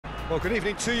Well, good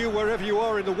evening to you wherever you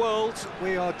are in the world.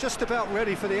 We are just about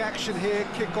ready for the action here.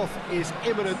 Kickoff is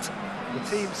imminent. The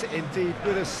team's indeed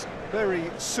with us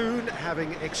very soon,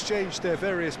 having exchanged their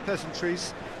various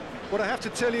pleasantries. What I have to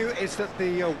tell you is that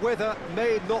the weather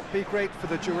may not be great for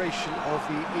the duration of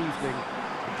the evening.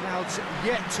 The clouds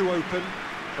yet to open,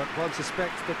 but one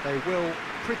suspects that they will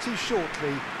pretty shortly,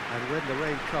 and when the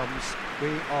rain comes,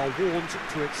 we are warned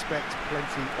to expect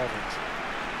plenty of it.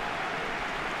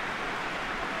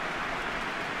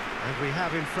 And we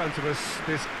have in front of us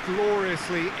this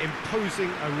gloriously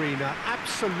imposing arena,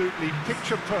 absolutely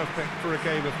picture-perfect for a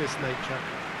game of this nature.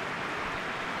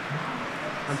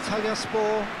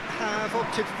 Antalyaspor have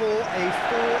opted for a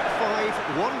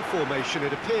 4-5-1 formation,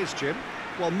 it appears, Jim.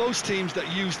 Well, most teams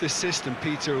that use this system,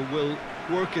 Peter, will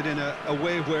work it in a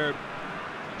way where,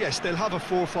 yes, they'll have a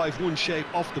 4-5-1 shape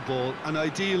off the ball, and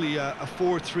ideally a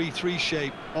 4-3-3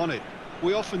 shape on it.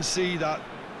 We often see that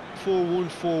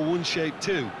 4-1-4-1 shape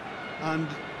too. And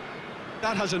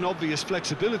that has an obvious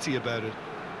flexibility about it.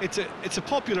 It's a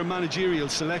popular managerial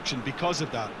selection because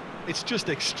of that. It's just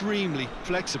extremely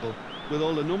flexible with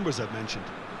all the numbers I've mentioned.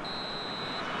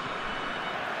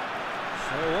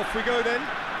 So off we go then.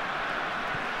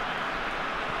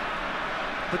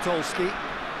 Podolski.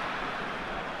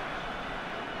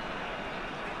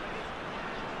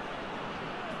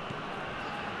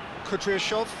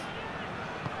 Kudryashov.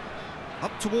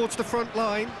 Up towards the front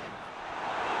line.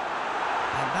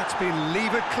 And that's been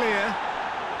levered clear.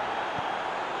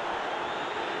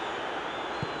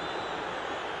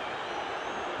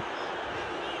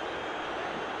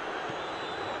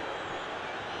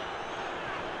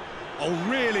 Oh,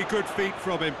 really good feet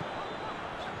from him.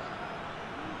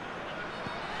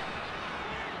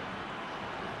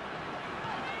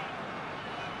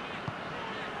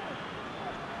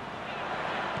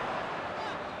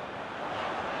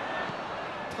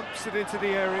 Pumps it into the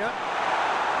area.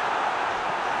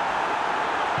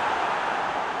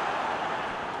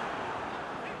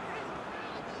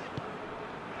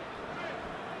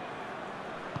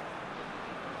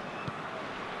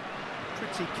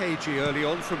 Pretty cagey early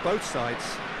on from both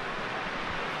sides.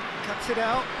 Cuts it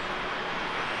out.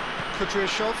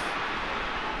 Kudryashov.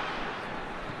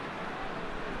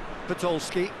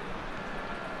 Podolski.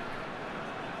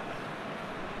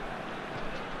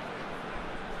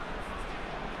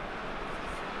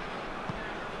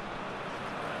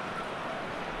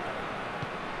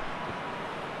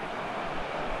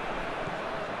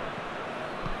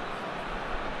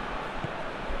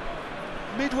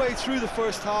 Midway through the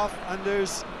first half, and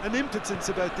there's an impotence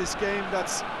about this game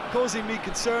that's causing me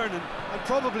concern, and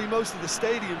probably most of the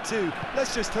stadium too.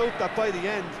 Let's just hope that by the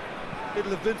end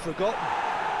it'll have been forgotten.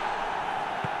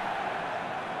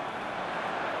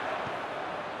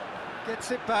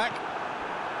 Gets it back.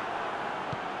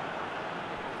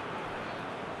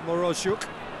 Moroziuk.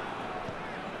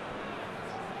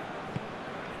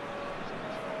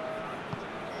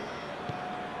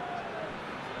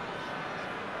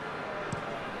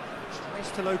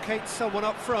 To locate someone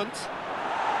up front,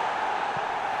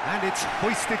 and it's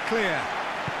hoisted clear.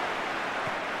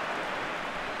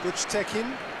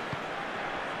 Guchtekin.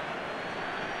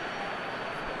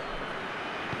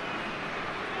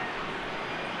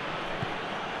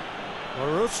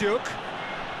 Moroziuk.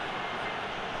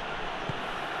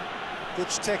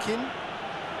 Guchtekin.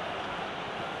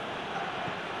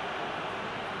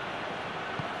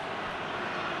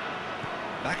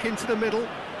 Back into the middle.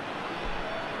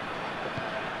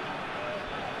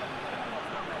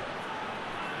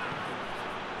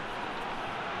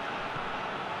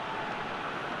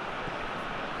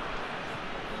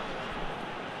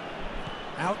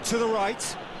 Out to the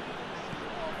right.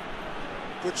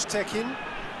 Guchtekin.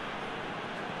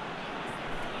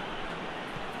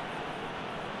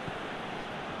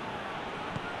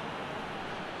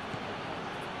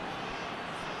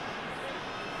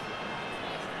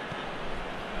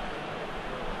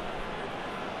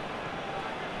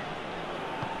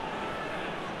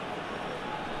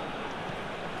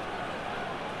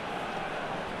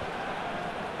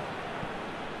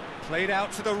 Played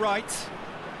out to the right.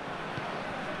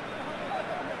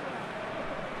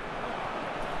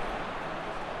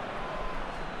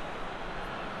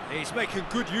 He's making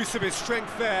good use of his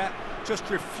strength there, just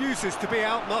refuses to be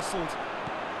out-muscled.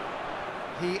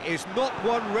 He is not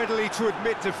one readily to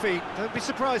admit defeat. Don't be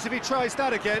surprised if he tries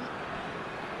that again.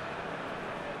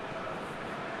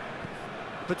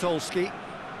 Podolski.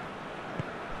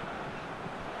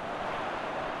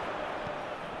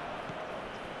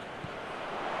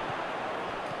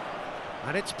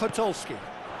 And it's Podolski.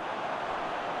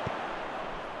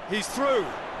 He's through.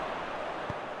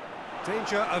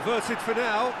 Danger averted for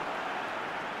now.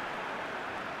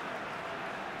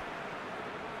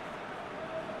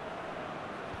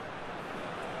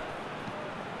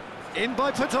 In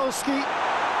by Podolski.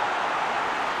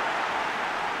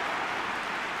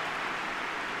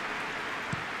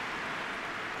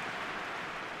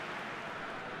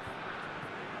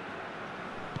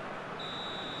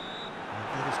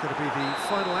 That is going to be the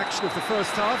final action of the first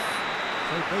half.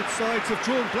 So both sides have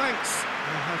drawn blanks.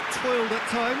 They have toiled at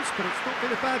times, but it's not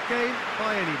been a bad game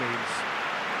by any means.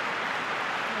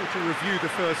 How to review the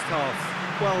first half?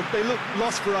 Well, they look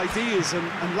lost for ideas and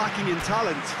lacking in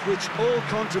talent, which all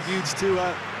contributes to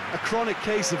a chronic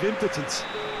case of impotence.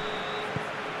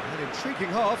 An intriguing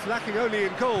half, lacking only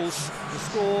in goals. The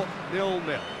score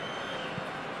 0-0.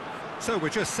 So we're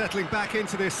just settling back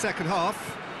into this second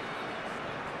half.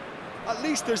 At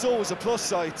least there's always a plus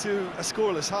side to a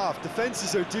scoreless half.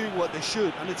 Defences are doing what they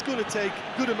should, and it's going to take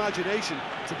good imagination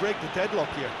to break the deadlock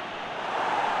here.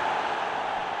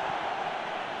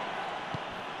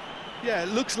 Yeah, it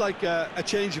looks like a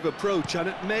change of approach, and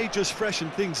it may just freshen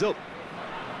things up.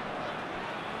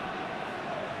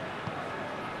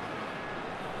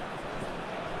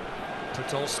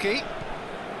 Podolski.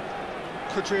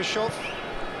 Kudryashov.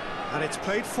 And it's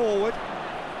played forward.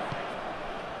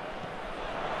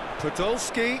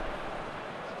 Podolski.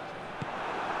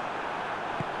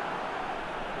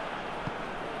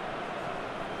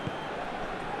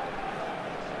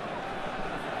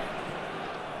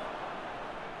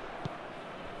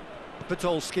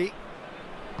 Podolski.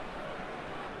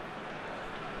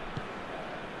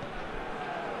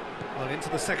 Well, into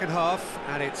the second half,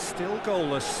 and it's still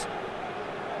goalless.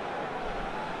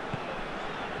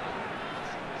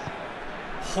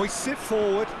 Hoists it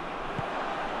forward.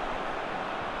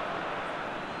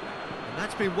 And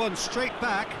that's been won straight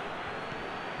back.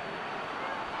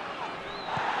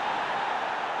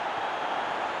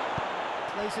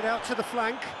 Plays it out to the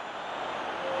flank.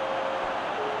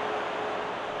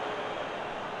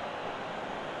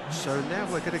 So now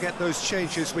we're going to get those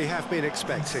changes we have been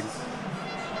expecting.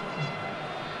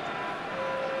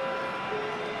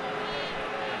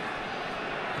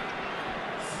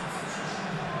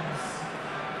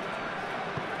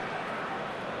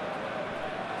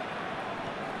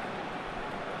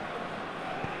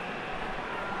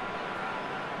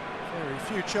 Very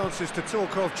few chances to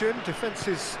talk of, Jim. Defence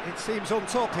is, it seems, on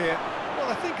top here. Well,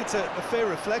 I think it's a fair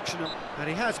reflection. And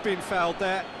he has been fouled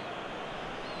there.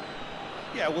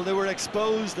 Yeah, well, they were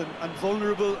exposed and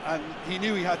vulnerable, and he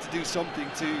knew he had to do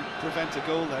something to prevent a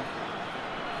goal then.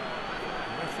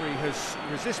 The referee has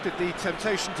resisted the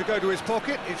temptation to go to his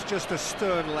pocket. It's just a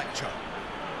stern lecture.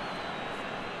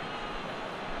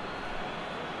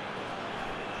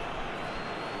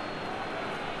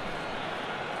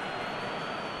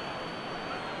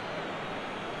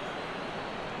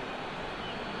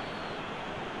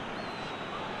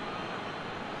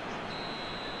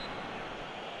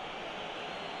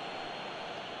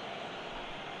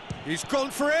 He's gone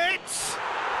for it!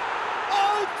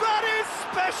 Oh, that is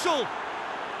special!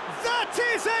 That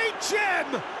is a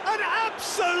gem! An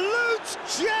absolute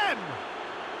gem!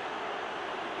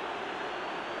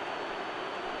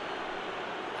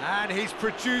 And he's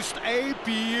produced a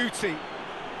beauty.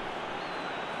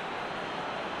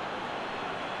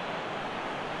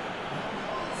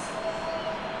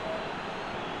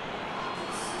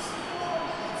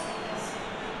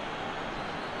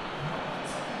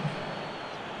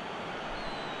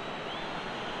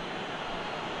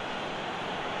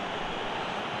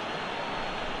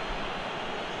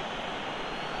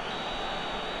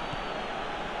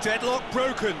 Deadlock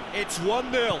broken, it's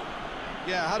 1-0.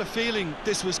 Yeah, I had a feeling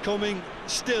this was coming.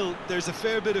 Still, there's a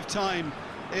fair bit of time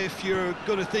if you're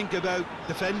going to think about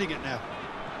defending it now.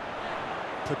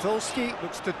 Podolski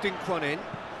looks to dink one in.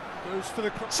 Goes for the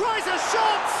cross. Tries a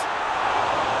shot!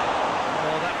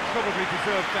 Oh, that probably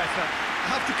deserved better.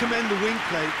 I have to commend the wing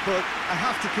play, but I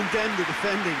have to condemn the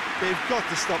defending. They've got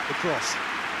to stop the cross.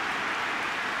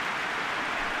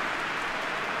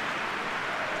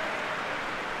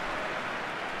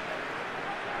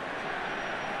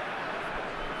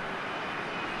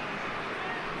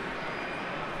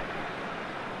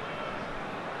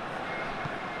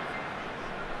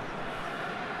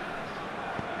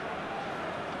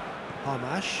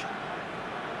 Hamash.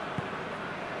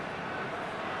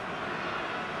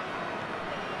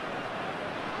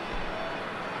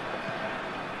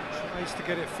 Tries to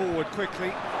get it forward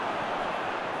quickly.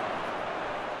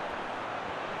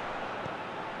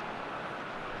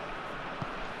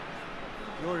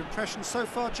 Your impression so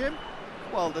far, Jim?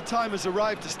 Well, the time has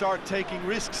arrived to start taking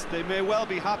risks. They may well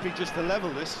be happy just to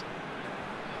level this.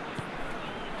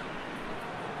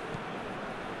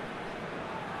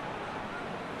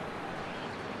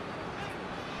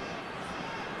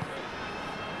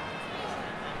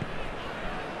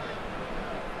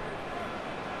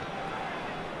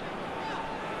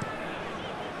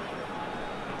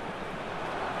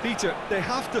 Peter, they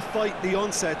have to fight the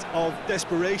onset of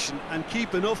desperation and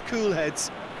keep enough cool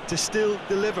heads to still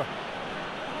deliver.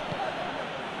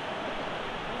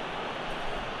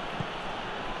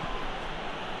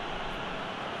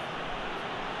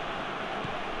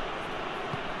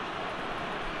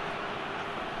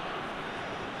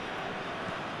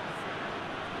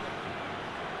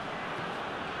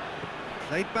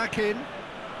 Played back in.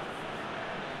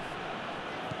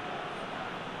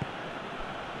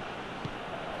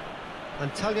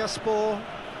 Antalyaspor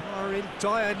are in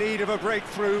dire need of a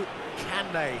breakthrough.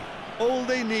 Can they? All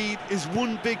they need is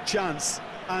one big chance,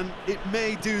 and it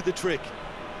may do the trick.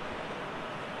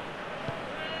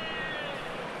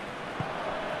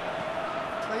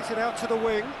 Plays it out to the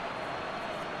wing.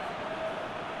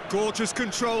 Gorgeous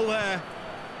control there.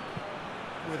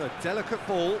 With a delicate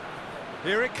ball.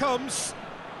 Here it comes.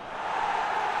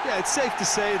 Yeah, it's safe to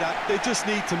say that they just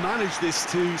need to manage this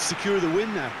to secure the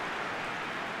win now.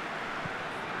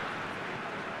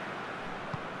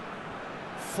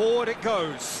 Forward it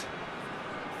goes.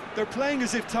 They're playing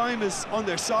as if time is on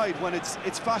their side when it's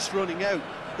fast running out.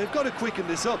 They've got to quicken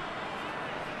this up.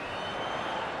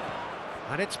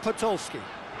 And it's Podolski.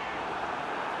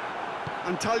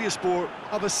 Antalyaspor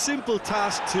have a simple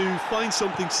task to find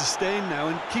something sustained now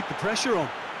and keep the pressure on.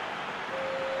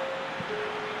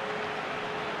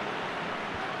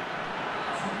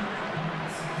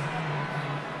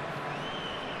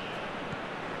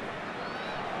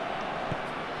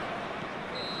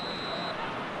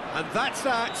 And that's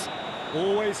that.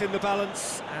 Always in the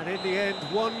balance, and in the end,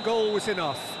 one goal was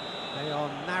enough. They are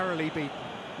narrowly beaten.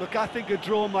 Look, I think a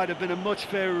draw might have been a much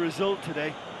fairer result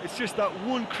today. It's just that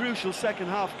one crucial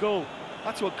second-half goal.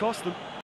 That's what cost them.